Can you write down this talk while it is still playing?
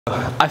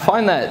I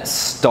find that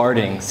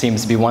starting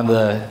seems to be one of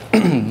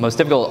the most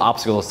difficult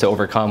obstacles to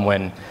overcome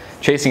when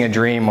chasing a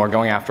dream or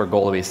going after a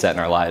goal that we set in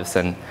our lives.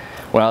 And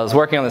when I was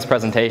working on this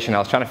presentation, I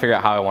was trying to figure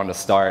out how I wanted to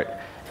start,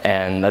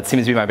 and that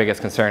seems to be my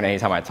biggest concern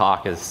anytime I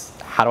talk is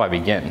how do I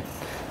begin?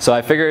 So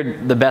I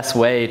figured the best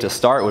way to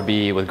start would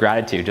be with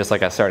gratitude, just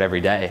like I start every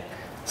day.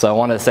 So I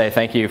want to say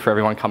thank you for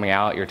everyone coming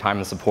out, your time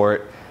and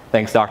support.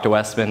 Thanks Dr.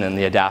 Westman and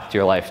the Adapt to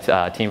Your Life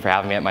team for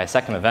having me at my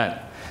second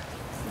event.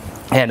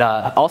 And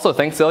also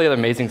thanks to all the other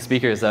amazing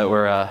speakers that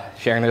were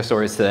sharing their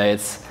stories today.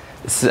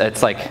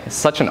 It's like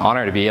such an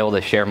honor to be able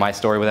to share my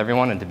story with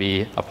everyone and to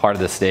be a part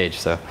of this stage,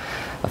 so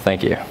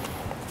thank you.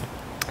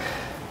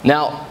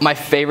 Now, my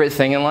favorite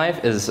thing in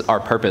life is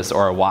our purpose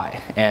or our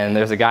why. And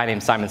there's a guy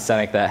named Simon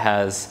Sinek that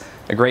has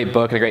a great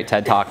book and a great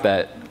TED Talk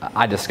that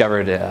I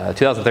discovered in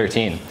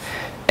 2013.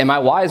 And my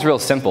why is real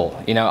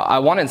simple. You know, I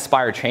want to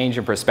inspire change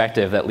and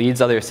perspective that leads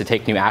others to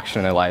take new action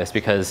in their lives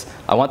because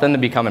I want them to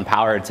become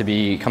empowered to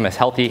become as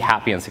healthy,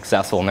 happy, and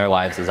successful in their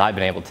lives as I've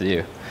been able to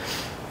do.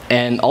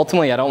 And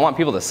ultimately, I don't want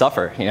people to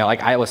suffer. You know,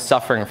 like I was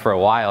suffering for a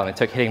while and it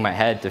took hitting my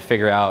head to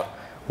figure out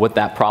what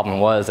that problem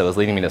was that was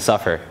leading me to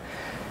suffer.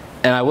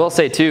 And I will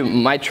say too,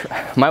 my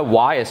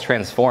why is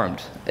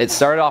transformed. It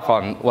started off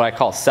on what I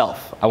call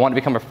self. I wanted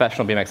to become a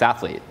professional BMX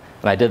athlete,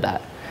 and I did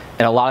that.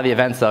 And a lot of the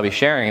events that I'll be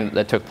sharing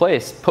that took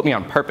place put me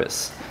on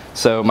purpose.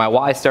 So my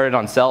why started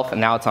on self, and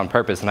now it's on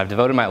purpose. And I've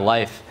devoted my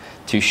life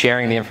to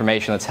sharing the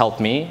information that's helped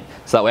me,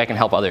 so that way I can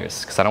help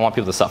others, because I don't want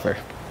people to suffer.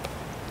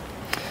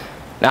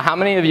 Now, how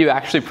many of you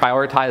actually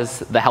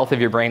prioritize the health of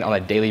your brain on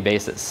a daily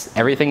basis?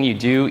 Everything you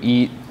do,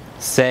 eat,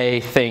 say,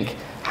 think,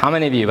 how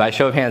many of you, by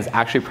show of hands,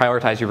 actually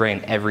prioritize your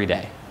brain every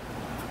day?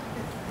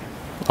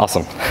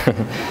 Awesome.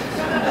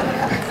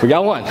 We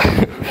got one.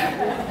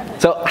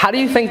 So how do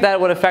you think that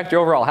would affect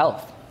your overall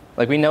health?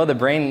 Like, we know the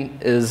brain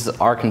is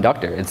our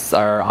conductor. It's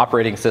our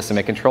operating system.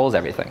 It controls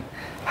everything.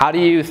 How do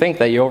you think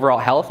that your overall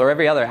health or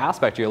every other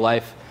aspect of your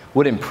life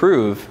would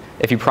improve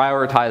if you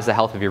prioritize the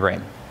health of your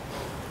brain?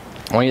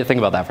 I want you to think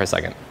about that for a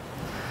second.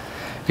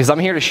 Because I'm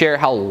here to share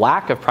how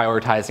lack of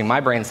prioritizing my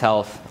brain's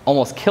health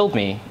almost killed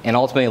me and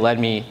ultimately led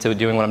me to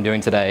doing what I'm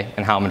doing today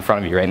and how I'm in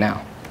front of you right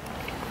now.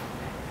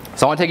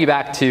 So I want to take you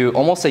back to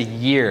almost a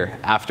year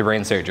after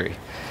brain surgery.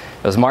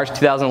 It was March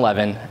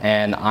 2011,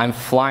 and I'm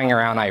flying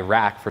around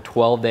Iraq for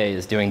 12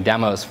 days doing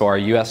demos for our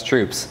US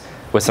troops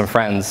with some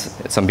friends,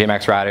 some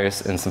BMX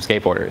riders, and some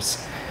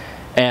skateboarders.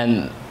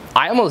 And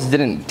I almost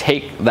didn't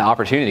take the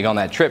opportunity to go on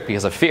that trip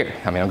because of fear.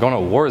 I mean, I'm going to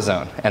a war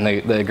zone, and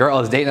the girl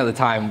I was dating at the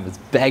time was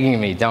begging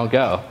me, don't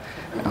go.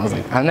 And I was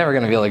like, I'm never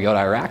going to be able to go to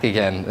Iraq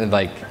again, and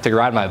like to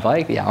ride my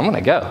bike. Yeah, I'm going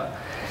to go.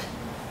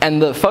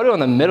 And the photo in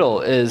the middle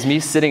is me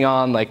sitting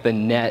on like the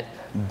net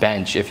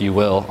bench, if you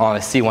will, on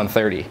a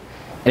C-130.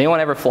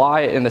 Anyone ever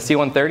fly in the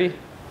C-130?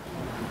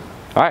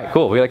 All right,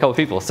 cool. We got a couple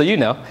people, so you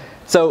know.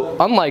 So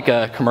unlike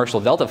a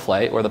commercial Delta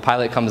flight where the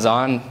pilot comes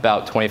on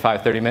about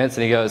 25, 30 minutes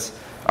and he goes,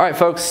 all right,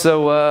 folks,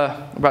 so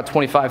about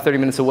 25, 30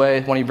 minutes away,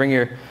 why don't you bring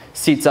your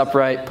seats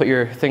upright, put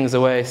your things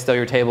away, stow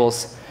your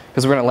tables,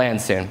 because we're going to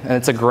land soon. And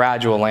it's a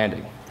gradual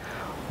landing.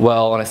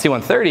 Well, on a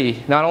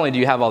C-130, not only do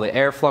you have all the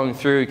air flowing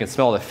through, you can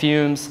smell the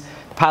fumes,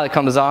 the pilot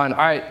comes on, all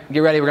right, get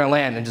ready, we're going to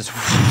land, and just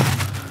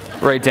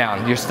right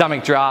down. Your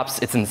stomach drops,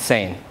 it's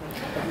insane.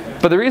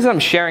 But the reason I'm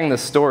sharing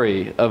this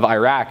story of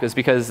Iraq is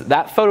because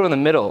that photo in the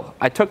middle,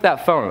 I took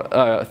that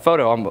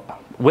photo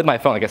with my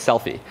phone, like a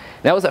selfie.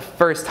 And that was the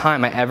first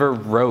time I ever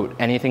wrote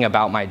anything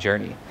about my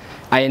journey.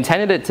 I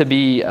intended it to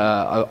be an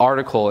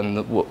article in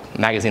the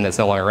magazine that's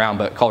no longer around,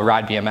 but called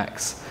Ride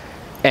BMX.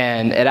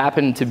 And it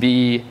happened to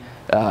be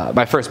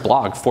my first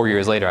blog 4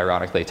 years later,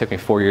 ironically. It took me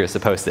 4 years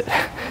to post it.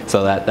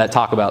 So that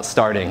talk about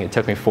starting, it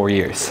took me 4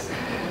 years.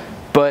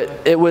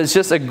 But it was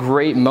just a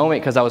great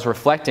moment because I was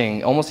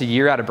reflecting almost a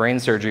year out of brain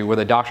surgery where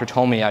the doctor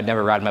told me I'd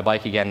never ride my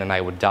bike again and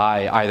I would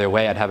die either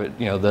way. I'd have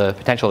the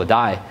potential to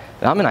die.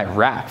 And I'm in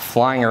Iraq,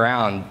 flying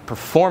around,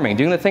 performing,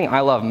 doing the thing I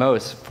love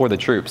most for the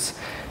troops.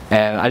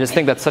 And I just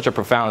think that's such a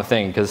profound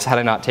thing because had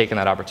I not taken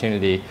that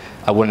opportunity,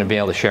 I wouldn't have been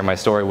able to share my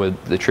story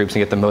with the troops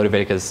and get them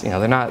motivated because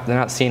they're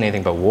not seeing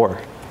anything but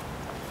war.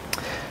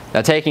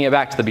 Now, taking it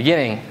back to the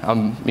beginning,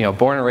 I'm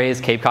born and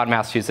raised Cape Cod,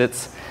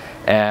 Massachusetts.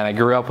 And I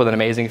grew up with an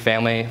amazing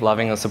family,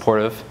 loving and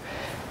supportive.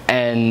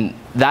 And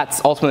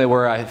that's ultimately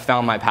where I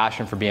found my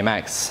passion for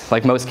BMX.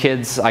 Like most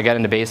kids, I got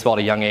into baseball at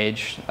a young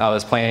age. I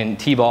was playing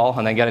t-ball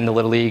and then got into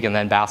Little League and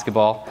then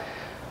basketball.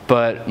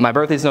 But my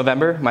birthday's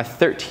November. My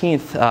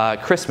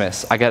 13th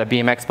Christmas, I got a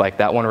BMX bike,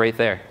 that one right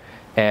there.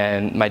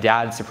 And my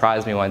dad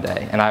surprised me one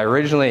day. And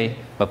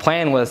my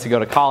plan was to go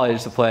to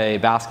college to play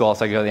basketball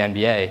so I could go to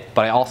the NBA,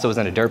 but I also was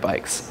into dirt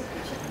bikes.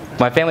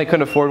 My family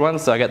couldn't afford one,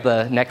 so I got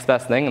the next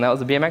best thing, and that was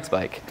a BMX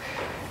bike.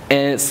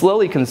 And it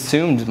slowly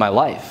consumed my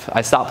life.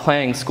 I stopped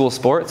playing school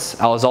sports.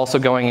 I was also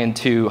going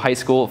into high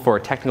school for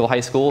a technical high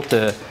school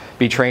to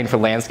be trained for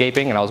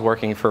landscaping, and I was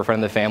working for a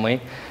friend of the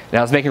family. And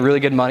I was making really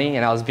good money,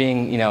 and I was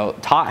being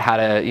taught how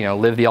to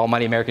live the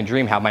almighty American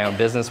dream, have my own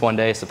business one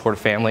day, support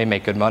a family,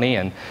 make good money,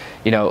 and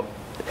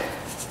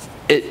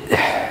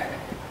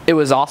it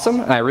was awesome,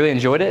 and I really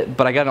enjoyed it,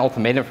 but I got an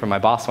ultimatum from my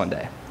boss one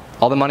day.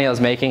 All the money I was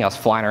making, I was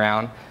flying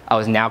around. I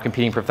was now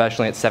competing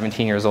professionally at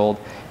 17 years old,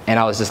 and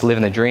I was just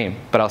living the dream,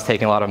 but I was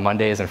taking a lot of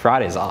Mondays and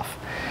Fridays off.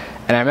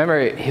 And I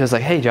remember he was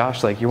like, hey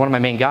Josh, like, you're one of my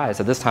main guys.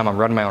 At this time, I'm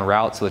running my own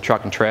routes with a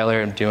truck and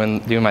trailer and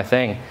doing my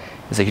thing.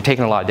 He's like, you're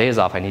taking a lot of days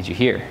off, I need you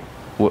here.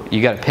 Well,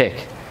 you gotta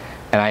pick.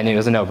 And I knew it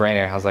was a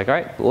no-brainer. I was like, all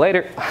right,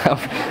 later,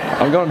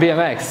 I'm going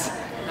BMX.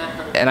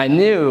 And I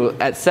knew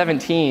at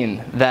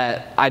 17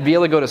 that I'd be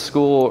able to go to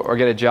school or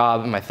get a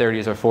job in my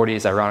 30s or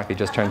 40s, ironically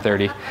just turned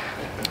 30.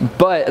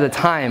 But at the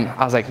time,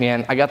 I was like,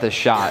 man, I got this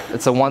shot.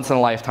 It's a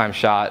once-in-a-lifetime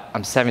shot.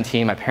 I'm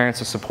 17, my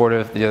parents are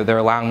supportive. They're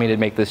allowing me to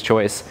make this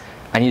choice.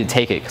 I need to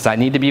take it, because I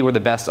need to be where the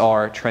best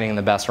are, training in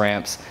the best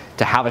ramps,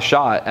 to have a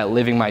shot at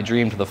living my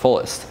dream to the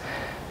fullest.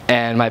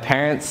 And my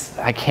parents,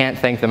 I can't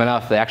thank them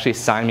enough. They actually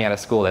signed me out of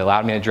school. They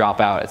allowed me to drop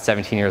out at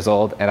 17 years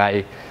old, and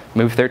I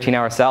moved 13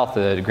 hours south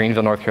to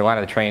Greenville, North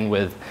Carolina to train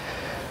with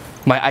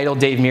my idol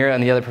Dave Mirra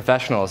and the other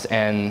professionals,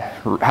 and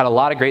had a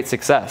lot of great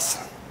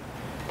success.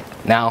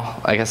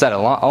 Now, like I said,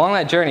 along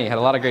that journey, had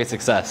a lot of great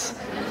success.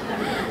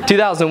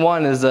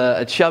 2001 is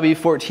a chubby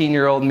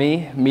 14-year-old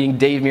me meeting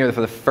Dave Mirra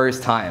for the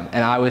first time,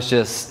 and I was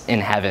just in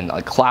heaven,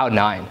 like cloud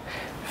 9.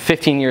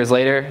 15 years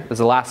later, it was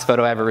the last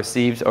photo I ever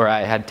received, or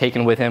I had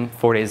taken with him.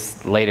 4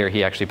 days later,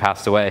 he actually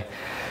passed away.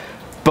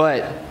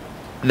 But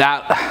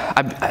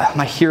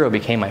my hero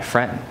became my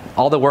friend.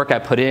 All the work I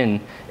put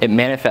in, it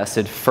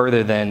manifested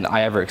further than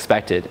I ever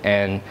expected.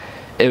 And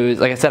it was,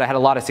 like I said, I had a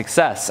lot of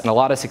success, and a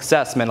lot of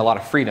success meant a lot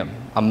of freedom.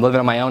 I'm living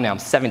on my own now. I'm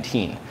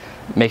 17,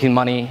 making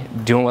money,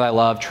 doing what I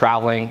love,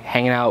 traveling,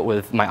 hanging out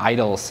with my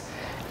idols.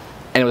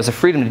 And it was a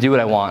freedom to do what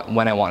I want,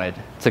 when I wanted,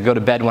 to go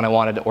to bed when I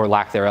wanted or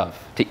lack thereof,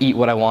 to eat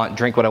what I want,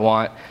 drink what I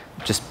want,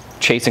 just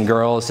chasing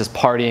girls, just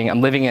partying.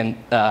 I'm living in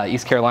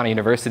East Carolina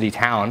University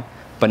town,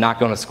 but not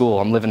going to school.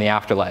 I'm living the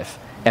afterlife,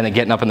 and then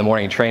getting up in the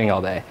morning and training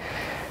all day.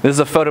 This is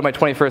a photo of my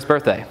 21st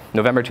birthday,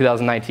 November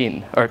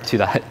 2019, or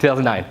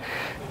 2009.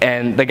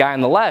 And the guy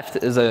on the left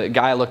is a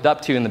guy I looked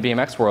up to in the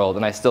BMX world,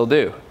 and I still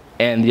do.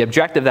 And the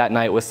objective that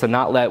night was to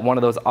not let one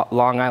of those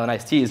Long Island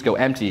iced teas go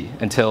empty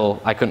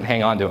until I couldn't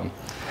hang on to them.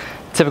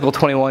 Typical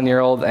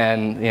 21-year-old,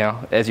 and you know,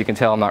 as you can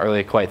tell, I'm not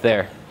really quite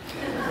there.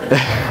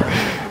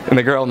 And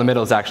the girl in the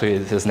middle is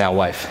actually his now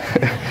wife.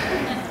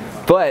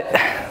 But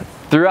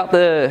throughout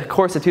the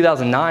course of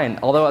 2009,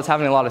 although I was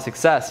having a lot of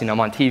success, you know, I'm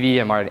on TV,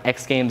 I'm at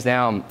X Games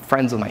now, I'm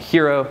friends with my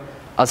hero,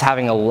 I was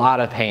having a lot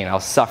of pain, I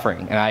was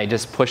suffering, and I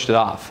just pushed it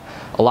off.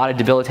 A lot of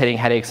debilitating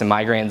headaches and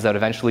migraines that would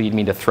eventually lead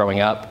me to throwing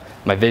up.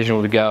 My vision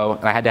would go,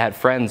 and I had to have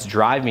friends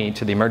drive me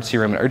to the emergency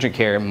room and urgent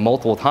care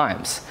multiple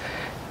times.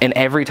 And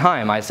every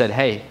time I said,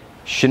 hey,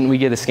 shouldn't we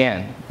get a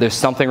scan? There's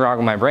something wrong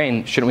with my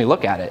brain, shouldn't we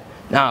look at it?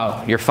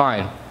 No, you're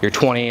fine. You're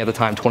 20 at the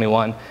time,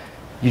 21.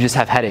 You just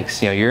have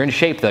headaches. You know, you're in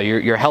shape though,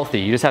 you're healthy.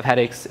 You just have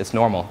headaches, it's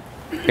normal.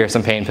 Here's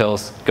some pain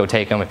pills, go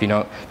take them. If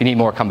you need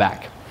more, come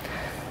back.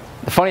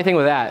 The funny thing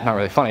with that, not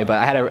really funny, but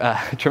I had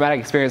a traumatic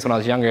experience when I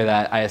was younger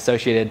that I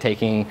associated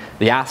taking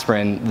the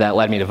aspirin that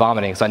led me to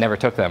vomiting, so I never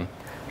took them.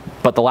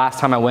 But the last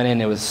time I went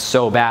in, it was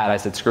so bad, I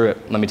said, screw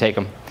it, let me take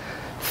them.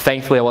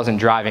 Thankfully, I wasn't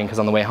driving, because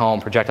on the way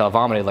home, projectile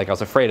vomited like I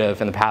was afraid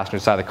of in the passenger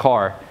side of the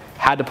car.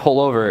 Had to pull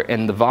over,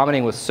 and the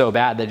vomiting was so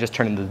bad that it just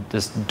turned into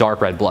this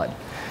dark red blood.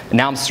 And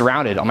now I'm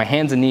surrounded on my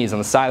hands and knees on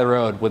the side of the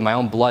road with my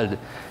own blood,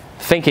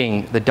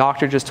 thinking the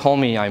doctor just told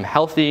me I'm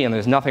healthy and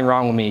there's nothing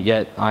wrong with me,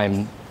 yet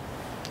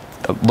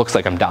it looks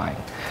like I'm dying.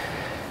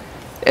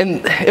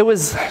 And it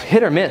was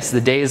hit or miss. The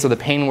days of the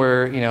pain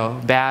were, you know,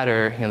 bad,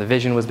 or the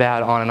vision was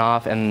bad, on and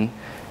off, and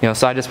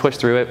so I just pushed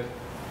through it,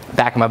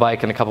 back on my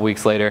bike, and a couple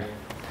weeks later.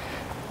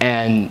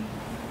 And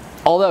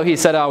although he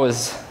said I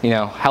was,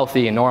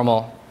 healthy and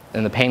normal,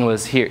 and the pain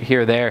was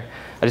here or there,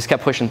 I just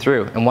kept pushing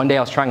through. And one day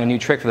I was trying a new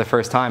trick for the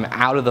first time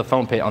out of the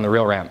foam pit on the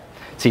real ramp.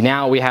 See,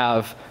 now we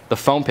have the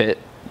foam pit,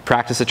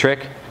 practice a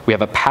trick. We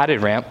have a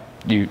padded ramp.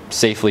 You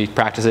safely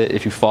practice it.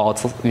 If you fall,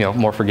 it's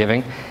more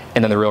forgiving.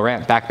 And then the real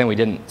ramp. Back then we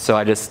didn't. So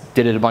I just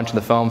did it a bunch in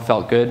the foam,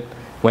 felt good,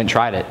 went and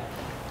tried it.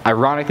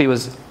 Ironically,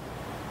 was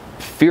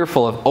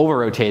fearful of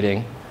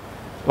over-rotating,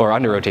 or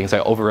under-rotating, so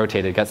I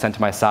over-rotated, got sent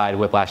to my side,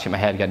 whiplash hit my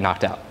head, got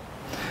knocked out.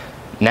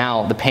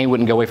 Now, the pain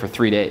wouldn't go away for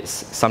 3 days.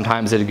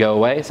 Sometimes it'd go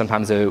away,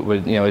 sometimes it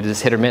would, it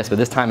just hit or miss, but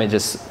this time it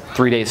just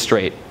 3 days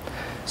straight.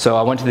 So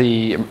I went to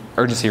the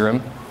emergency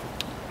room,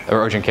 or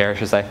urgent care, I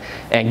should say,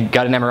 and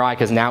got an MRI,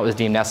 because now it was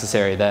deemed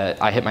necessary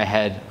that I hit my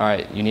head, all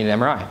right, you need an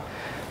MRI.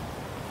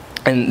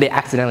 And they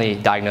accidentally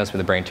diagnosed me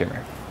with a brain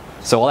tumor.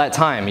 So all that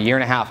time, a year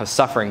and a half of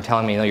suffering,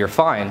 telling me, no, you're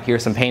fine,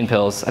 here's some pain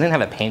pills. I didn't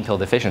have a pain pill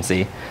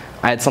deficiency.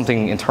 I had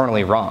something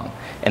internally wrong.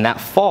 And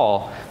that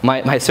fall,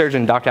 my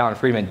surgeon, Dr. Alan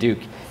Friedman, Duke,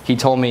 he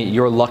told me,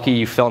 you're lucky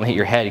you fell and hit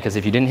your head, because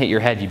if you didn't hit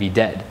your head, you'd be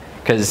dead.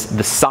 Because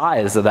the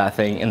size of that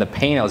thing and the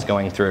pain I was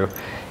going through,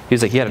 he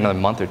was like, you had another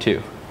month or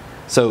two.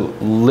 So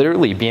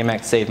literally,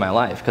 BMX saved my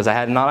life, because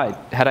had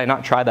I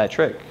not tried that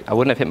trick, I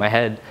wouldn't have hit my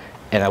head,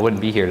 and I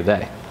wouldn't be here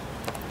today.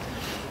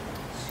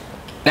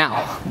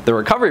 Now, the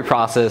recovery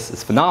process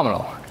is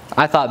phenomenal.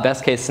 I thought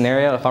best case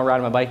scenario, if I'm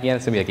riding my bike again,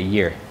 it's gonna be like a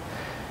year.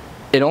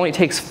 It only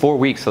takes 4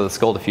 weeks for the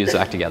skull to fuse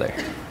back together.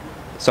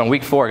 So in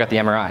week 4, I got the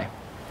MRI.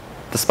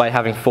 despite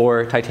having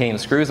 4 titanium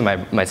screws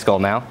in my skull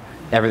now,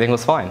 everything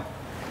was fine.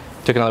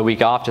 Took another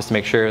week off just to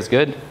make sure it was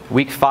good.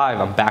 Week 5,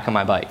 I'm back on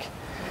my bike.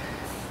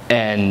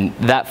 And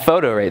that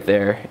photo right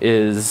there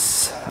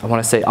is, I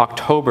want to say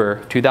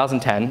October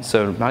 2010,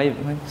 so not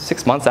even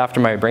 6 months after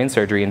my brain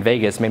surgery in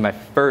Vegas, made my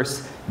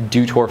first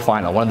DO Tour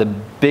final. One of the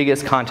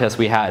biggest contests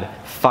we had,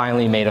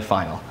 finally made a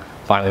final.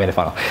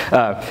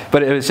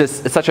 But it was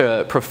just, it's such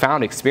a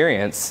profound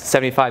experience.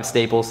 75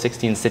 staples,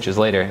 16 stitches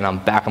later, and I'm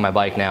back on my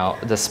bike now,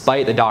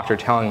 despite the doctor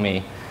telling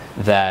me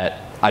that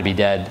I'd be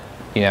dead,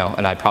 you know,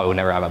 and I probably would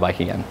never ride my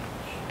bike again.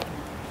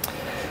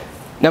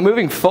 Now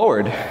moving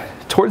forward,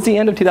 towards the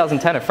end of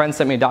 2010, a friend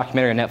sent me a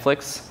documentary on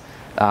Netflix.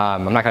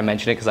 I'm not going to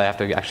mention it because I have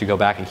to actually go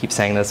back and keep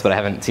saying this, but I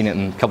haven't seen it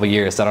in a couple of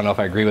years, so I don't know if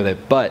I agree with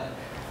it. But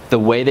the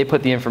way they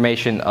put the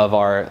information of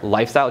our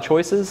lifestyle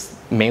choices,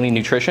 mainly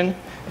nutrition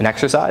and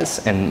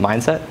exercise and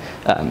mindset,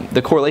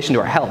 the correlation to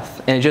our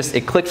health, and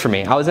it clicked for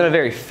me. I was in a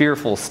very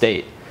fearful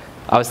state.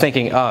 I was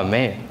thinking, oh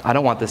man, I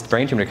don't want this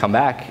brain tumor to come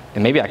back,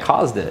 and maybe I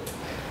caused it.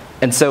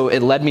 And so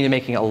it led me to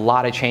making a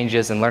lot of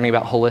changes and learning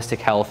about holistic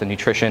health and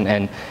nutrition,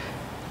 and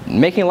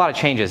making a lot of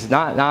changes,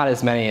 not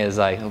as many as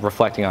I'm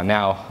reflecting on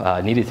now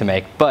needed to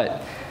make,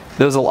 but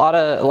there was a lot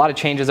of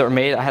changes that were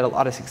made. I had a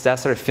lot of success,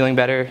 started feeling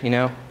better, you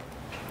know.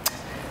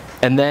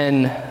 And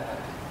then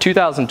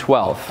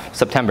 2012,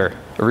 September,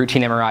 a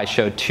routine MRI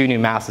showed 2 new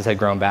masses had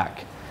grown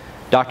back.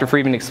 Dr.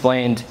 Friedman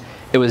explained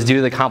it was due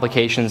to the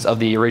complications of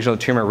the original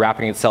tumor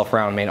wrapping itself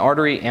around the main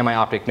artery and my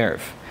optic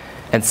nerve.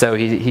 And so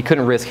he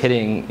couldn't risk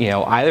hitting, you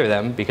know, either of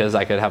them because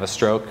I could have a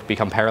stroke,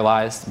 become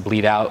paralyzed,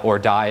 bleed out, or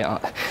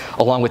die,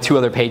 along with 2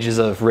 other pages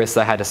of risks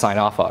I had to sign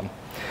off on.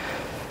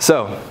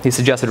 So he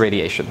suggested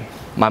radiation.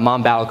 My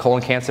mom battled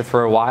colon cancer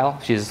for a while.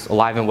 She's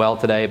alive and well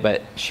today,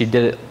 but she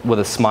did it with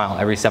a smile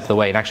every step of the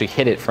way and actually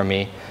hid it from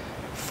me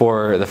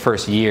for the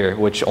first year,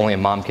 which only a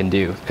mom can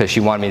do because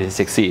she wanted me to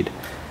succeed.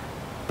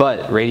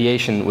 But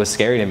radiation was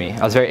scary to me.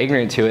 I was very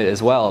ignorant to it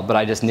as well, but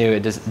I just knew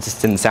it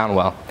just didn't sound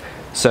well.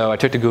 So I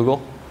took to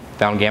Google,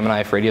 found gamma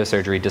knife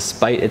radiosurgery,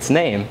 despite its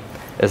name,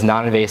 as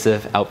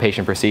non-invasive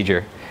outpatient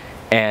procedure.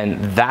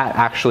 And that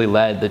actually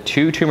led the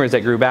 2 tumors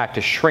that grew back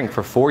to shrink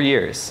for 4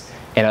 years.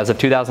 And as of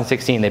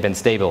 2016, they've been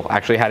stable. I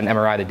actually had an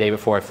MRI the day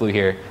before I flew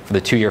here for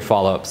the 2-year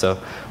follow-up,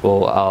 so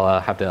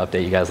I'll have to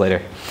update you guys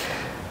later.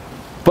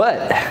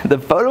 But the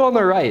photo on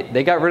the right,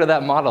 they got rid of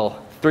that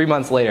model 3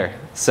 months later.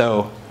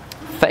 So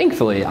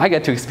thankfully, I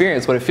get to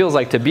experience what it feels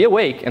like to be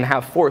awake and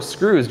have 4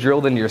 screws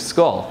drilled into your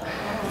skull.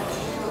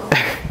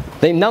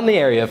 They numb the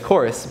area, of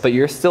course, but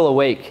you're still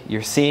awake.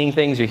 You're seeing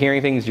things, you're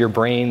hearing things, your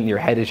brain, your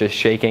head is just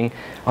shaking.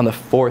 On the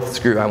 4th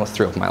screw, I almost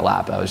threw up in my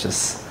lap. I was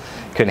just,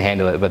 couldn't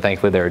handle it, but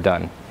thankfully they were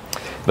done.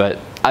 But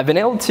I've been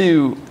able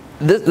to,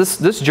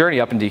 this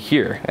journey up into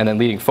here and then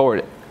leading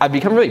forward, I've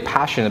become really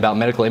passionate about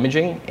medical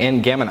imaging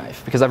and gamma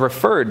knife because I've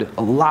referred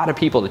a lot of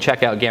people to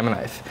check out gamma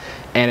knife,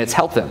 and it's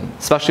helped them,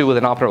 especially with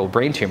inoperable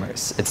brain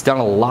tumors. It's done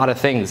a lot of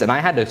things, and I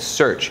had to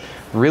search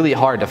really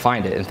hard to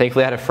find it, and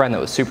thankfully I had a friend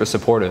that was super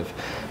supportive.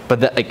 But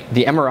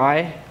the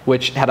MRI,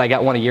 which had I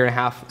got one 1.5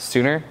 years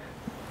sooner,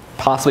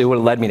 possibly would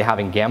have led me to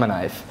having gamma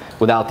knife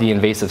without the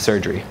invasive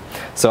surgery.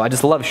 So I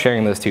just love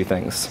sharing those 2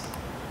 things.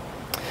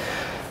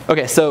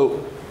 Okay,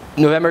 so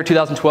November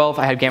 2012,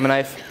 I had gamma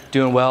knife,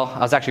 doing well. I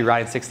was actually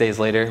riding 6 days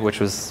later, which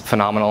was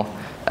phenomenal.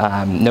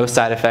 No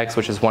side effects,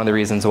 which is one of the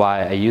reasons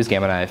why I used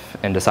gamma knife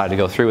and decided to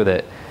go through with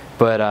it.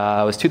 But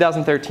it was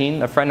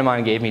 2013, a friend of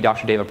mine gave me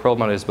Dr. Dave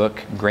Mirra's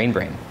book, Grain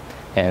Brain.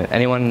 And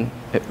anyone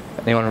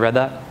read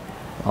that?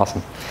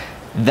 Awesome.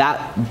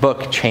 That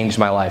book changed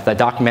my life. That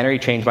documentary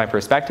changed my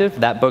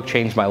perspective. That book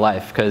changed my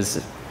life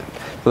because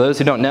for those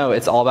who don't know,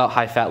 it's all about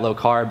high fat, low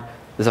carb.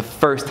 This is the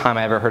first time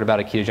I ever heard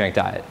about a ketogenic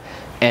diet.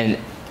 And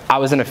I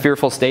was in a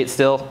fearful state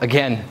still.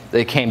 Again,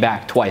 it came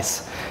back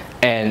twice.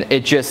 And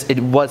it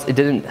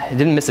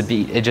didn't miss a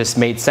beat. It just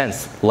made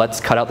sense. Let's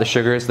cut out the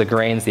sugars, the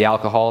grains, the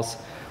alcohols.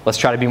 Let's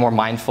try to be more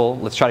mindful.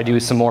 Let's try to do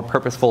some more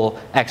purposeful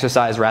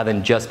exercise rather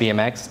than just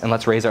BMX. And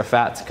let's raise our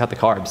fats and cut the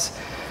carbs.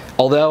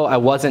 Although I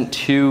wasn't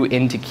too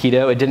into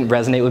keto, it didn't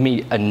resonate with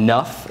me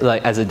enough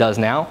as it does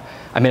now.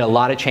 I made a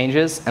lot of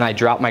changes, and I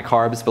dropped my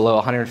carbs below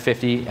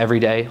 150 every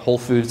day, whole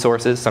food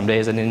sources. Some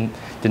days I didn't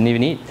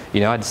even eat.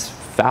 You know, I just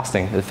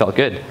fasting. It felt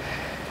good.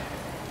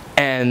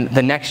 And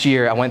the next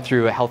year, I went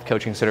through a health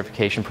coaching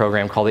certification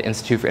program called the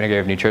Institute for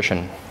Integrative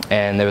Nutrition.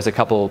 And there was a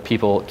couple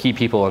key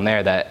people in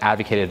there that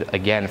advocated,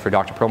 again, for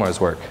Dr.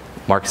 Perlmutter's work.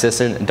 Mark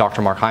Sisson and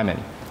Dr. Mark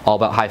Hyman, all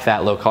about high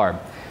fat, low carb.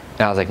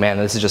 And I was like, man,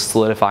 this is just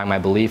solidifying my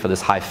belief of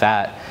this high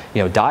fat,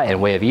 diet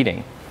and way of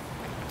eating.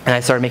 And I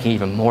started making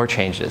even more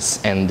changes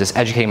and just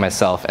educating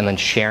myself and then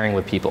sharing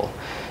with people.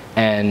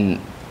 And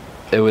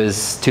it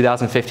was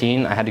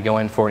 2015, I had to go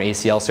in for an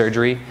ACL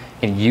surgery,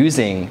 and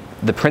using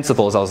the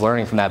principles I was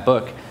learning from that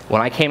book,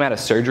 when I came out of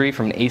surgery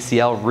from an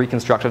ACL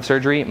reconstructive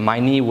surgery, my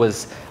knee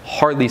was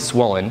hardly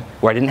swollen,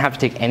 where I didn't have to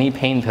take any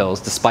pain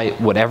pills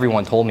despite what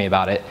everyone told me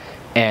about it.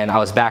 And I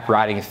was back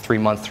riding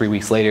 3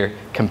 weeks later,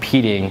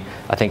 competing,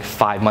 I think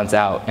 5 months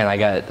out. And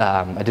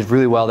I did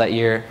really well that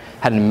year,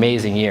 had an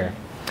amazing year.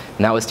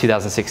 and that was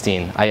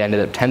 2016. I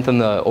ended up 10th in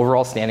the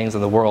overall standings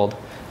in the world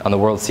on the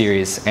World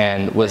Series,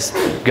 and was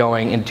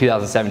going in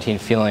 2017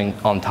 feeling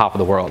on top of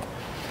the world.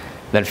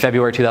 Then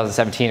February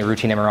 2017, a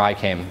routine MRI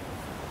came,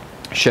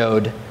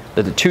 showed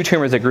that the 2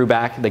 tumors that grew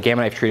back, the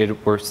gamma knife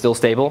treated, were still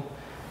stable.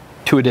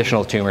 2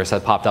 additional tumors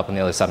had popped up on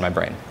the other side of my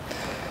brain.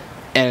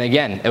 And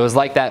again, it was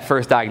like that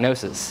first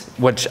diagnosis,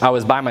 which I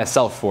was by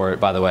myself for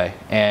it, by the way.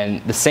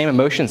 And the same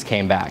emotions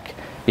came back.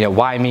 You know,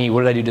 why me?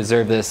 What did I do to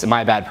deserve this? Am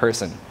I a bad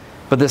person?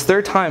 But this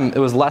third time, it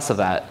was less of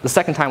that. The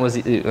second time was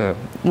a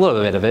little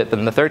bit of it, but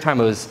then the third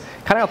time it was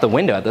kind of out the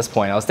window at this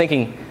point. I was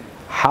thinking,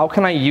 how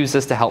can I use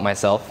this to help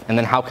myself? And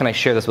then how can I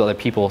share this with other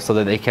people so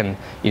that they can,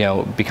 you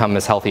know, become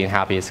as healthy and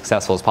happy, as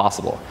successful as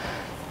possible?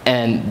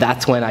 And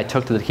that's when I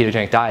took to the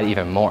ketogenic diet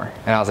even more.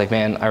 And I was like,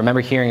 man, I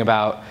remember hearing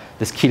about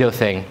this keto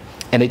thing.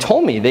 And they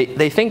told me,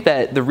 they think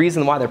that the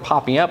reason why they're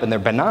popping up and they're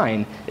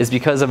benign is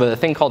because of a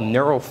thing called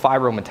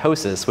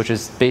neurofibromatosis, which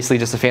is basically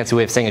just a fancy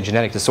way of saying a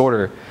genetic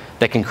disorder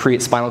that can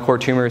create spinal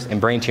cord tumors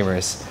and brain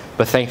tumors.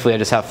 But thankfully I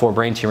just have 4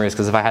 brain tumors,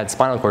 because if I had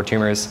spinal cord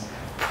tumors,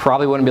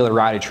 probably wouldn't be able to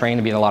ride a train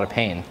and be in a lot of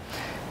pain.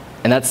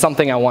 And that's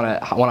something I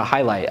want to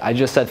highlight. I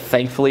just said,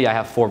 thankfully I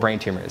have 4 brain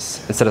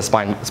tumors instead of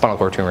spinal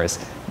cord tumors.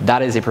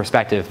 That is a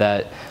perspective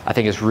that I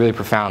think is really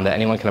profound that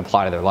anyone can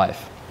apply to their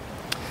life.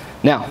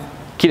 Now,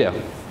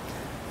 keto.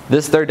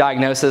 This third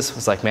diagnosis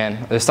was like,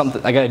 man, there's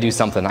something, I gotta do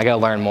something, I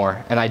gotta learn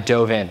more. And I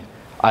dove in.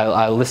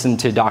 I listened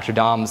to Dr.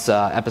 Dom's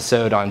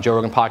episode on Joe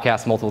Rogan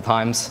podcast multiple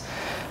times.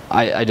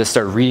 I just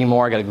started reading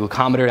more. I got a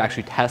glucometer to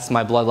actually test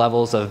my blood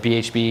levels of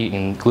BHB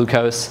and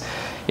glucose.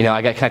 You know,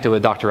 I got connected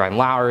with Dr. Ryan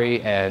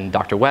Lowry and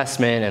Dr.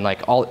 Westman, and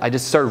I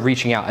just started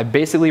reaching out. I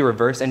basically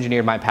reverse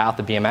engineered my path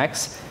to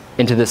BMX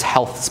into this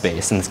health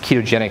space and this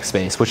ketogenic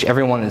space, which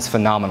everyone is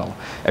phenomenal.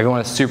 Everyone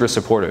is super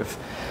supportive.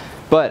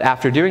 But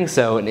after doing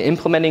so and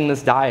implementing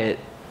this diet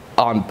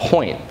on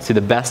point to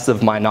the best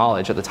of my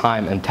knowledge at the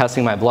time and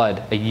testing my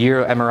blood, a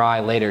year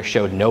MRI later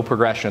showed no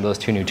progression of those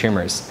 2 new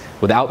tumors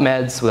without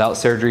meds, without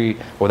surgery,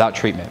 or without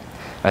treatment.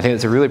 And I think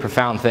it's a really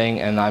profound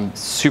thing, and I'm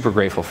super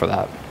grateful for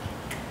that.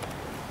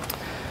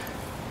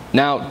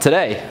 Now,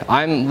 today,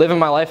 I'm living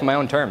my life on my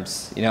own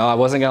terms. You know, I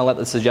wasn't going to let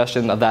the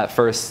suggestion of that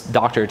first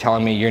doctor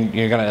telling me you're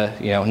going to,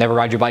 you know, never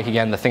ride your bike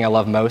again, the thing I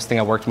love most, thing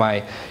I worked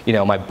my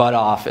butt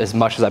off as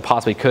much as I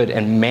possibly could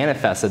and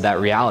manifested that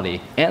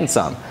reality and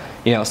some.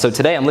 You know, so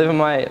today I'm living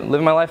my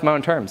life on my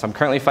own terms. I'm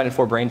currently fighting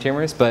 4 brain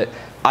tumors, but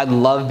I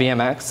love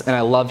BMX and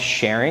I love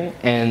sharing.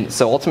 And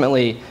so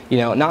ultimately, you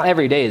know, not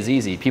every day is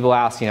easy. People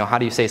ask, you know, how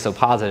do you stay so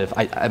positive?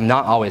 I'm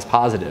not always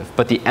positive,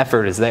 but the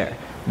effort is there.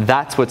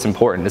 That's what's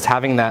important, is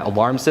having that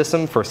alarm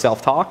system for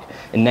self-talk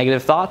and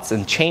negative thoughts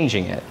and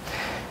changing it.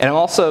 And I'm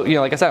also, you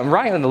know, like I said, I'm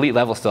riding at an elite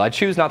level still. I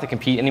choose not to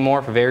compete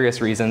anymore for various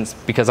reasons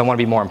because I want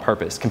to be more on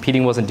purpose.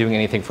 Competing wasn't doing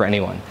anything for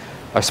anyone.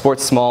 Our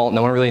sport's small,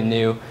 no one really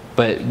knew,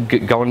 but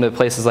going to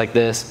places like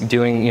this,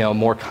 doing, you know,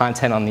 more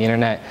content on the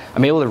internet,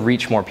 I'm able to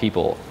reach more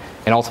people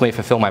and ultimately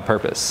fulfill my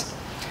purpose.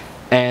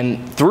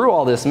 And through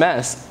all this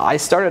mess, I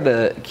started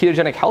a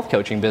ketogenic health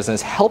coaching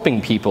business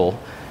helping people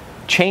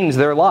change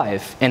their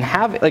life and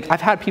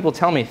I've had people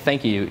tell me,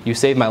 thank you, you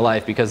saved my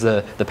life, because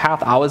the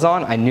path I was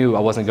on, I knew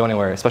I wasn't going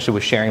anywhere, especially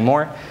with sharing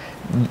more,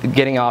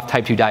 getting off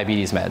type 2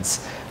 diabetes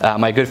meds.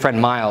 My good friend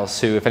Miles,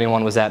 who if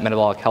anyone was at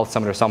Metabolic Health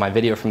Summit or saw my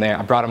video from there,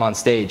 I brought him on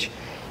stage.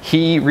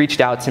 He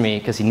reached out to me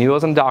because he knew I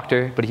wasn't a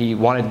doctor, but he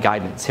wanted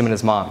guidance, him and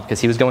his mom, because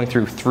he was going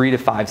through 3 to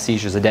 5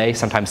 seizures a day,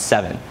 sometimes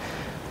 7.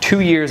 2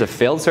 years of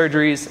failed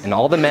surgeries and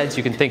all the meds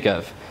you can think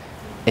of.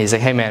 And he's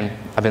like, hey man,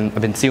 I've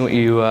been seeing what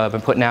you've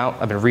been putting out,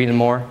 I've been reading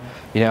more.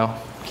 You know,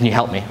 can you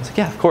help me? I was like,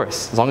 yeah, of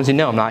course. As long as you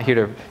know I'm not here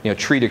to, you know,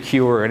 treat or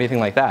cure or anything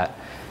like that.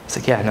 He's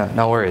like, yeah,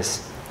 no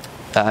worries.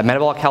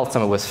 Metabolic Health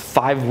Summit was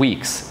 5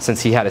 weeks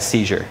since he had a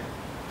seizure.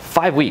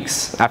 5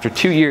 weeks after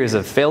 2 years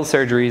of failed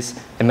surgeries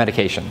and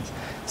medications.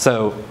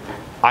 So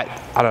I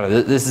don't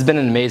know, this has been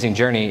an amazing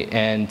journey,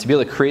 and to be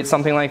able to create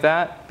something like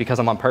that because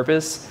I'm on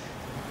purpose,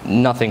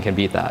 nothing can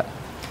beat that.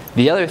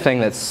 The other thing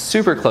that's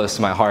super close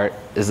to my heart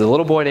is a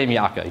little boy named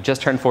Jaka. He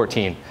just turned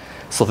 14,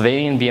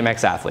 Slovenian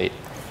BMX athlete.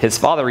 His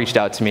father reached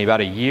out to me about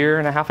 1.5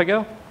 years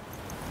ago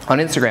on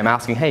Instagram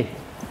asking, hey,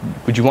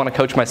 would you want to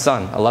coach my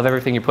son? I love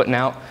everything you're putting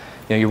out.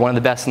 You know, you're one of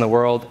the best in the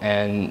world,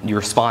 and you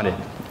responded.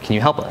 Can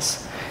you help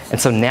us?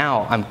 And so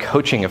now I'm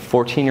coaching a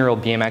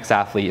 14-year-old BMX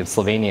athlete in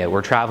Slovenia.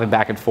 We're traveling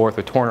back and forth.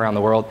 We're touring around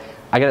the world.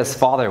 I got his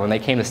father, when they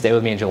came to stay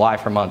with me in July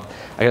for a month,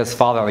 I got his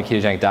father on the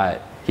ketogenic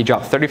diet. He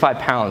dropped 35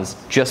 pounds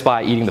just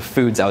by eating the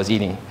foods I was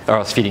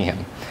feeding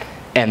him.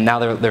 And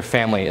now their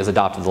family is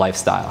adopted the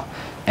lifestyle.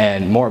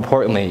 And more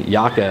importantly,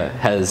 Jaka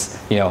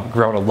has, you know,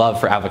 grown a love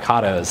for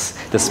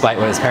avocados despite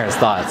what his parents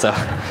thought. So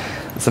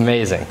it's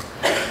amazing.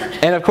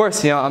 And of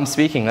course, you know, I'm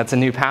speaking. That's a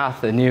new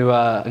path, a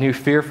new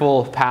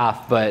fearful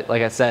path. But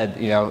like I said,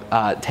 you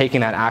know,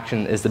 taking that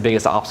action is the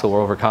biggest obstacle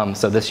we'll overcome.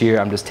 So this year,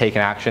 I'm just taking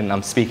action.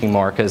 I'm speaking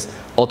more because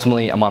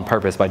ultimately, I'm on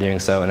purpose by doing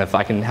so. And if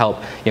I can help,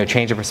 you know,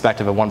 change the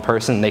perspective of one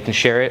person, they can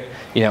share it.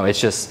 You know,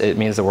 it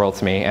means the world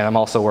to me. And I'm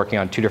also working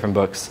on 2 different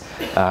books,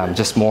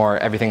 just more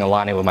everything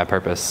aligning with my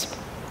purpose.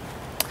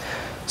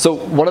 So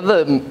one of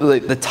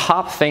the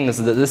top things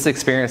that this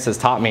experience has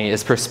taught me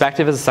is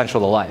perspective is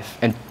essential to life.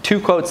 And two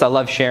quotes I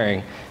love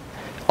sharing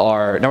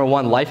are, number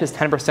one, life is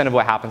 10% of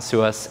what happens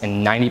to us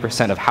and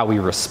 90% of how we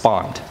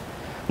respond.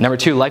 Number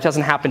two, life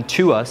doesn't happen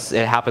to us,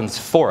 it happens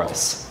for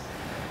us.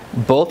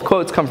 Both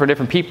quotes come from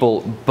different people,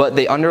 but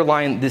they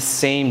underline this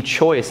same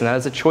choice, and that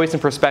is a choice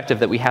and perspective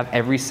that we have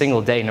every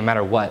single day, no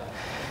matter what.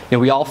 You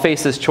know, we all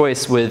face this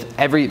choice with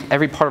every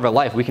part of our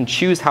life. We can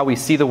choose how we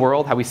see the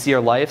world, how we see our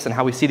lives, and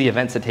how we see the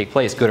events that take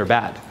place, good or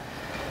bad.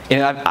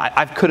 And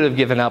I could have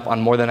given up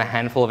on more than a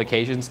handful of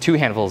occasions, 2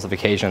 handfuls of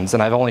occasions,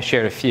 and I've only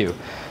shared a few.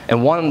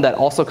 And one that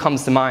also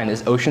comes to mind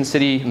is Ocean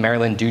City,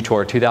 Maryland Dew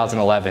Tour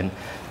 2011.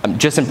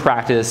 Just in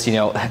practice, you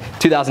know,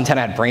 2010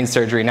 I had brain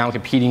surgery, now I'm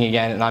competing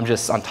again, and I'm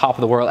just on top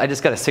of the world. I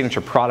just got a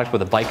signature product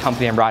with a bike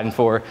company I'm riding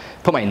for,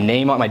 put my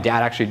name on it. My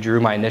dad actually drew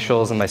my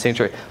initials and my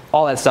signature,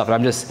 all that stuff, and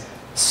I'm just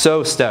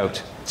so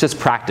stoked. It's just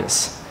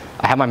practice.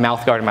 I have my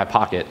mouth guard in my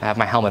pocket, I have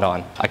my helmet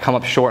on. I come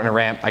up short in a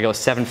ramp, I go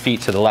 7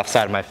 feet to the left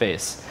side of my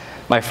face.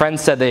 My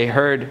friends said they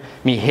heard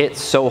me hit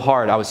so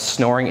hard I was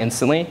snoring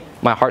instantly.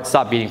 My heart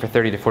stopped beating for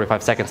 30 to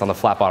 45 seconds on the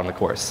flat bottom of the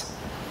course.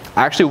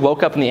 I actually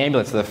woke up in the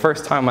ambulance for the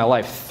first time in my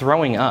life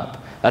throwing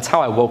up. That's how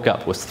I woke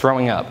up, was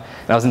throwing up.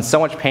 And I was in so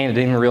much pain I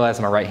didn't even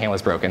realize my right hand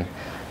was broken.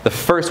 The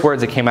first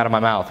words that came out of my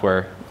mouth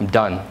were, I'm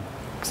done.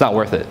 It's not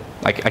worth it.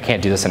 I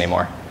can't do this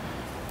anymore.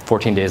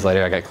 14 days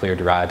later I got cleared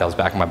to ride. I was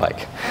back on my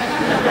bike.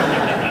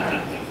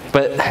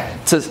 But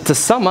to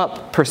sum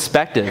up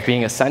perspective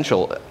being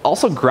essential,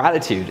 also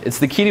gratitude, it's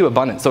the key to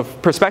abundance. So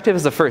perspective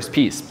is the first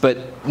piece,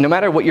 but no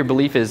matter what your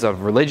belief is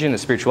of religion,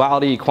 of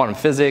spirituality, quantum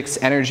physics,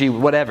 energy,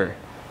 whatever,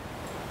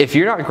 if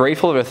you're not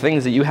grateful for the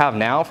things that you have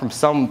now from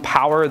some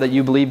power that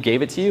you believe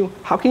gave it to you,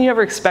 how can you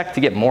ever expect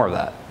to get more of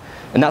that?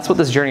 And that's what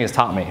this journey has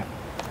taught me.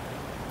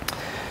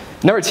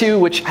 Number 2,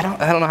 which I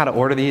don't know how to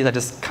order these, I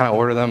just kind of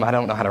order them, I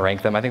don't know how to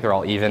rank them, I think they're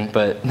all even,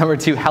 but number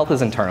 2, health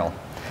is internal.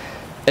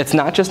 It's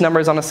not just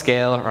numbers on a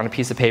scale or on a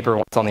piece of paper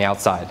what's on the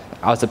outside.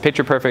 I was a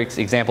picture-perfect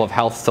example of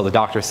health till the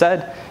doctor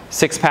said,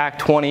 6-pack,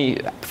 20,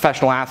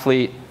 professional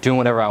athlete, doing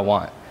whatever I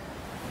want.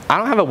 I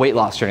don't have a weight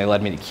loss journey that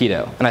led me to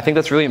keto, and I think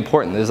that's really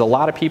important. There's a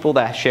lot of people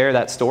that share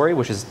that story,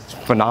 which is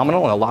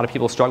phenomenal, and a lot of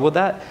people struggle with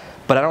that,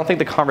 but I don't think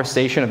the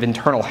conversation of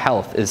internal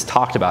health is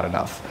talked about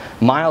enough.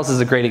 Miles is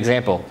a great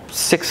example.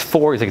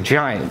 6'4", he's like a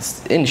giant,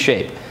 he's in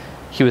shape.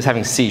 He was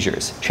having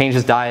seizures. Changed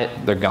his diet,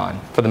 they're gone,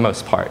 for the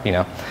most part, you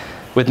know.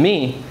 With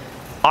me,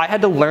 I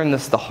had to learn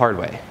this the hard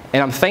way,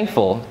 and I'm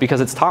thankful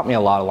because it's taught me a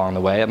lot along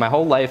the way. My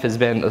whole life has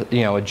been,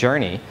 you know, a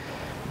journey,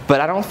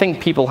 but I don't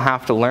think people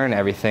have to learn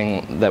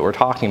everything that we're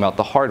talking about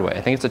the hard way.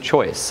 I think it's a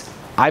choice.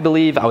 I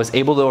believe I was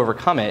able to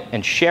overcome it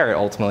and share it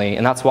ultimately,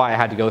 and that's why I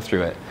had to go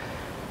through it.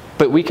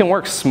 But we can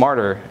work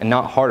smarter and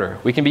not harder.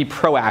 We can be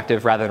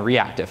proactive rather than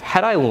reactive.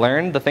 Had I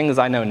learned the things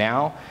I know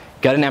now,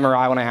 got an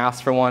MRI when I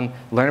asked for one,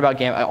 learn about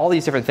gamma, all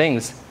these different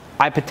things,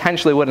 I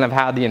potentially wouldn't have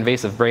had the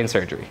invasive brain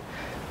surgery.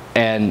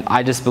 And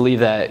I just believe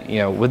that, you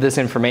know, with this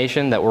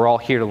information that we're all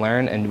here to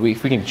learn, and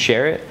if we can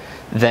share it,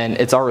 then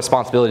it's our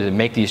responsibility to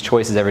make these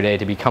choices every day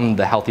to become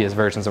the healthiest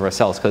versions of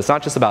ourselves, because it's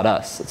not just about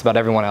us, it's about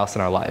everyone else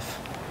in our life.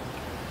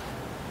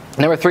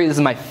 Number 3, this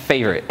is my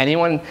favorite.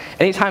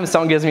 Anytime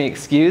someone gives me an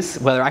excuse,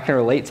 whether I can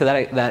relate to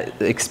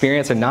that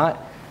experience or not,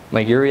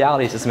 like, your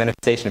reality is just a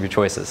manifestation of your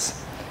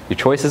choices. Your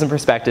choices and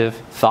perspective,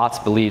 thoughts,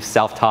 beliefs,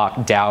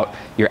 self-talk, doubt,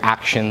 your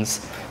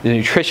actions, the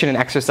nutrition and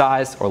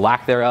exercise, or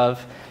lack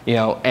thereof, you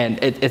know, and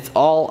it's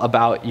all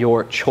about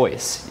your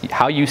choice,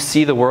 how you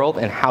see the world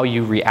and how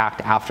you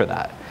react after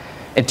that.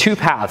 And 2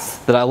 paths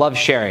that I love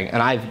sharing,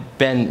 and I've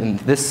been in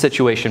this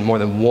situation more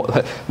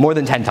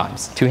than 10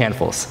 times, 2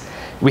 handfuls.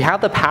 We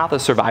have the path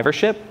of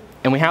survivorship,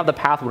 and we have the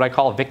path of what I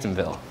call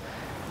Victimville.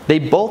 They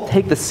both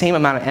take the same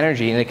amount of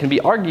energy, and it can be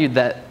argued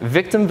that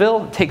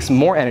Victimville takes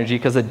more energy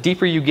because the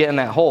deeper you get in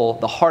that hole,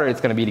 the harder it's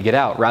going to be to get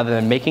out, rather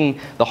than making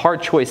the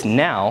hard choice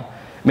now.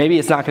 Maybe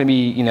it's not going to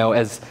be, you know,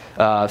 as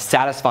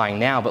satisfying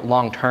now, but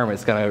long term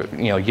it's going to,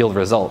 you know, yield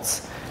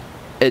results.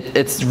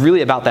 It's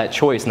really about that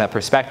choice and that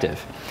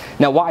perspective.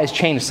 Now, why is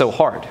change so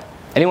hard?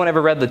 Anyone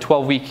ever read the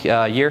 12-week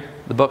year,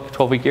 the book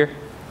 12-week year?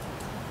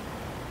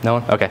 No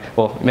one? Okay.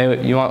 Well,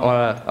 maybe you want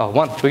to. Oh,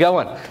 one. We got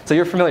one. So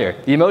you're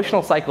familiar. The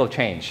emotional cycle of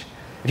change.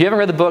 If you haven't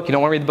read the book, you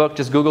don't want to read the book,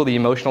 just Google the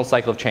emotional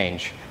cycle of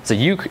change. It's a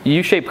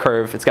U-shaped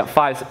curve. It's got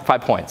five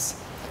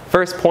points.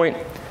 First point,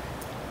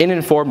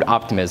 uninformed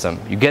optimism.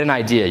 You get an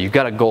idea, you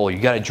got a goal, you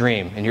got a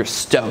dream, and you're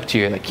stoked.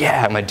 You're like,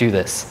 yeah, I'm going to do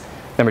this.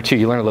 Number 2,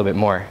 you learn a little bit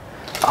more.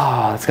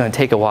 Oh, it's going to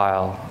take a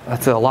while.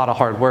 That's a lot of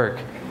hard work.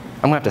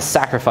 I'm going to have to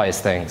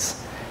sacrifice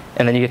things.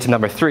 And then you get to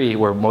number 3,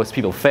 where most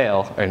people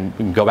fail, and we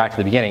can go back to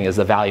the beginning, is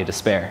the valley of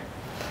despair.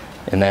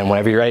 And then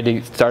whenever you're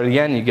ready to start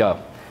again, you go.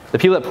 The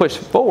people that push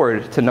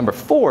forward to number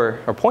 4,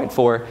 or point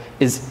 4,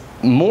 is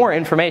more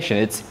information.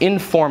 It's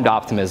informed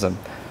optimism.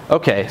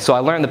 Okay, so I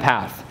learned the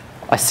path.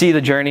 I see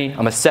the journey, I'm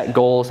going to set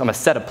goals, I'm going to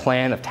set a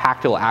plan of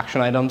tactical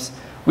action items.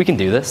 We can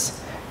do this.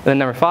 And then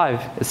number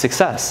 5 is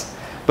success.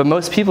 But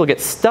most people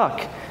get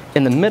stuck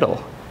in the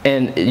middle.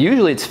 And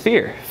usually it's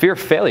fear of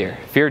failure,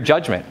 fear of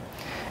judgment.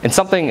 And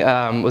something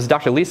was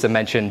Dr. Lisa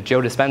mentioned,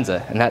 Joe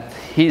Dispenza, and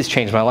he's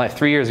changed my life.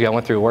 3 years ago, I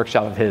went through a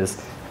workshop of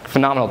his,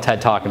 phenomenal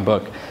TED Talk and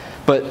book.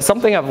 But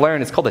something I've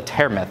learned is called the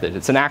TARE method.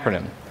 It's an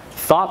acronym.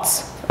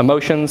 Thoughts,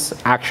 emotions,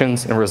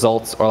 actions, and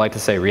results, or I like to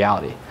say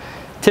reality.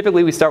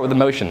 Typically, we start with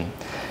emotion.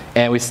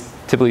 And we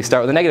typically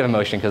start with a negative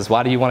emotion, because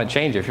why do you want to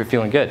change if you're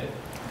feeling good?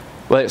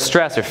 Whether it's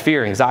stress or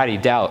fear, anxiety,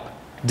 doubt,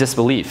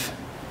 disbelief,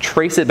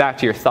 trace it back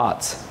to your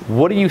thoughts.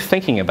 What are you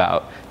thinking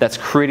about that's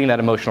creating that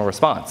emotional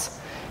response?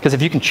 Because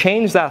if you can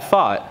change that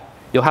thought,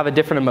 you'll have a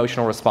different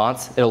emotional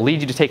response. It'll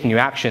lead you to take new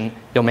action.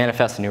 You'll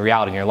manifest a new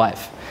reality in your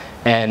life.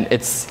 And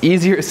it's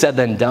easier said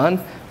than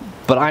done,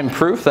 but I'm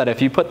proof that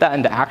if you put that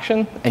into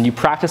action and you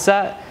practice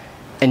that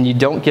and you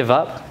don't give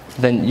up,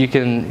 then you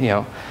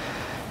can,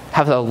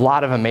 have a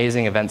lot of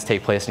amazing events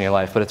take place in your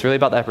life. But it's really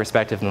about that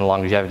perspective and the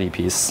longevity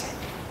piece.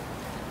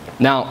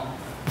 Now,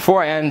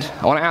 before I end,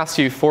 I want to ask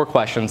you 4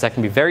 questions that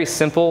can be very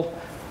simple,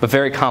 but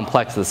very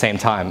complex at the same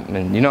time.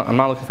 And I'm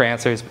not looking for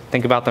answers.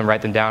 Think about them,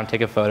 write them down, take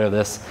a photo of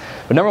this.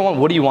 But number 1,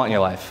 what do you want in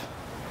your life?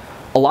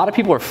 A lot of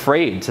people are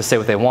afraid to say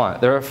what they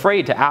want. They're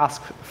afraid to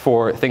ask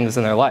for things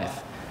in their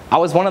life. I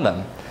was one of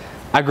them.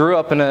 I grew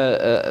up in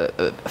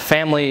a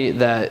family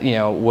that,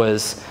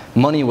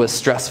 money was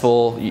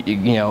stressful,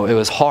 it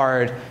was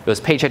hard, it was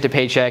paycheck to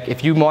paycheck.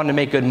 If you wanted to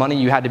make good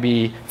money, you had to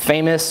be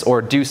famous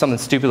or do something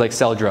stupid like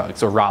sell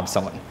drugs or rob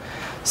someone.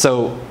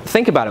 So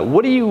think about it.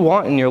 What do you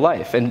want in your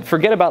life? And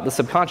forget about the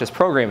subconscious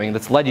programming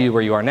that's led you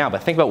where you are now,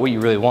 but think about what you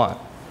really want.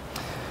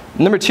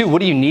 Number 2, what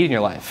do you need in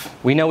your life?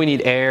 We know we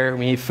need air,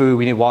 we need food,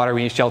 we need water,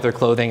 we need shelter,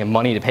 clothing, and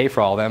money to pay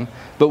for all of them.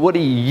 But what do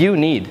you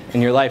need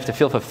in your life to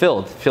feel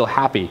fulfilled, feel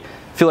happy,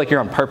 feel like you're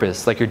on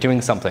purpose, like you're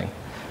doing something?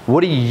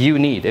 What do you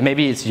need? And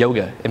maybe it's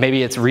yoga, and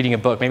maybe it's reading a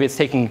book, maybe it's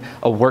taking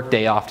a work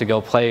day off to go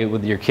play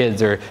with your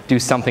kids or do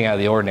something out of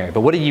the ordinary.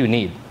 But what do you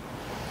need?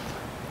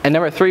 And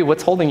number 3,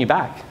 what's holding you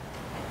back?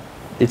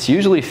 It's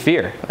usually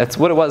fear. That's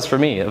what it was for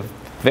me, of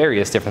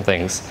various different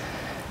things.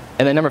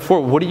 And then number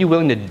 4, what are you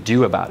willing to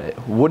do about it?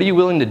 What are you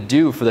willing to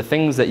do for the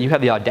things that you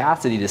have the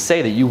audacity to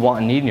say that you want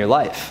and need in your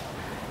life?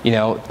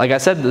 Like I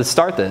said to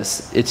start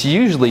this, it's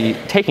usually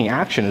taking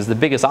action is the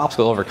biggest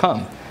obstacle to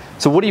overcome.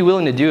 So what are you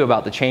willing to do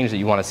about the change that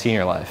you want to see in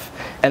your life?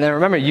 And then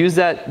remember, use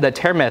that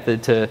TARE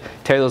method to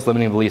tear those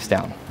limiting beliefs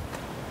down.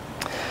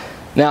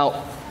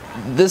 Now,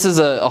 this is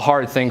a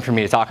hard thing for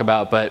me to talk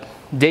about, but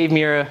Dave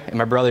Mirra and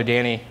my brother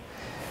Danny,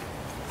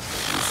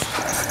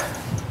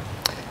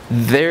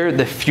 they're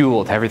the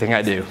fuel to everything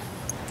I do.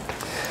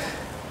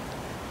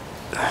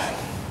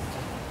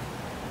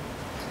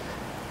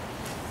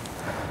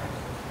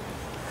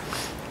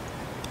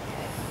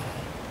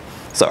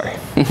 Sorry.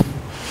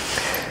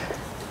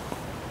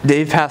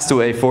 Dave passed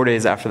away 4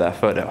 days after that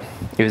photo.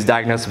 He was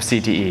diagnosed with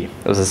CTE.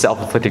 It was a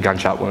self-inflicted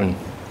gunshot wound.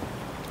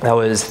 That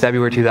was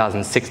February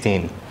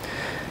 2016.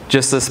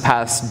 Just this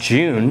past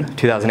June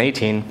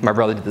 2018, my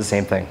brother did the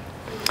same thing.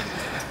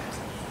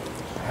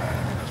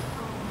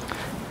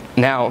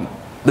 Now,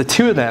 the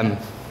two of them,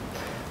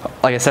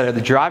 like I said, are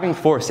the driving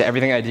force to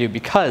everything I do,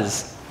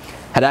 because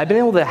had I been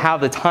able to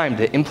have the time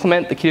to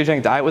implement the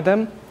ketogenic diet with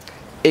them,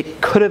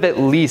 it could have at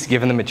least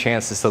given them a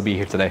chance to still be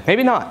here today.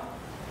 Maybe not,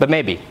 but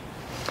maybe.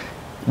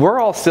 We're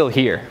all still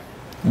here.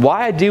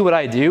 Why I do what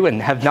I do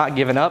and have not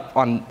given up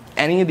on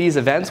any of these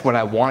events when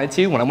I wanted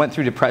to, when I went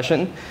through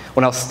depression,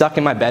 when I was stuck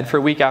in my bed for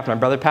a week after my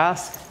brother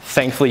passed.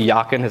 Thankfully,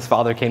 Yakin, his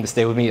father, came to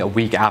stay with me a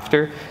week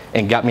after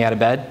and got me out of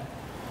bed.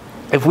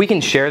 If we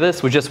can share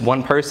this with just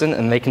one person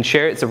and they can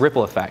share it, it's a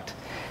ripple effect.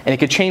 And it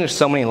could change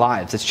so many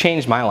lives. It's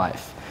changed my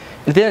life.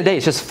 At the end of the day,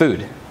 it's just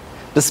food.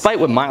 Despite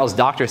what Miles'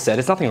 doctor said,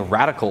 it's nothing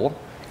radical.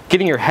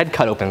 Getting your head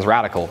cut open is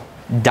radical.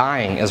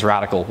 Dying is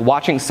radical.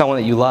 Watching someone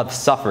that you love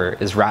suffer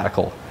is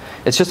radical.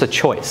 It's just a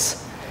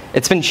choice.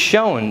 It's been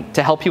shown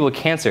to help people with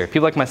cancer,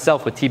 people like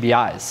myself with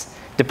TBIs,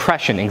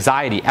 depression,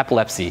 anxiety,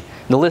 epilepsy,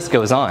 the list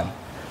goes on.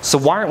 So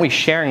why aren't we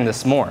sharing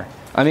this more?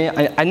 I mean,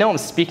 I know I'm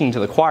speaking to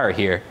the choir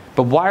here,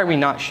 but why are we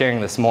not sharing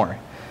this more?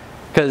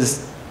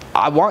 Because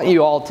I want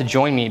you all to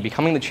join me in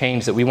becoming the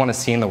change that we want to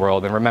see in the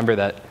world, and remember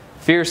that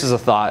fear is a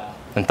thought,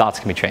 and thoughts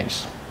can be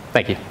changed.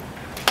 Thank you.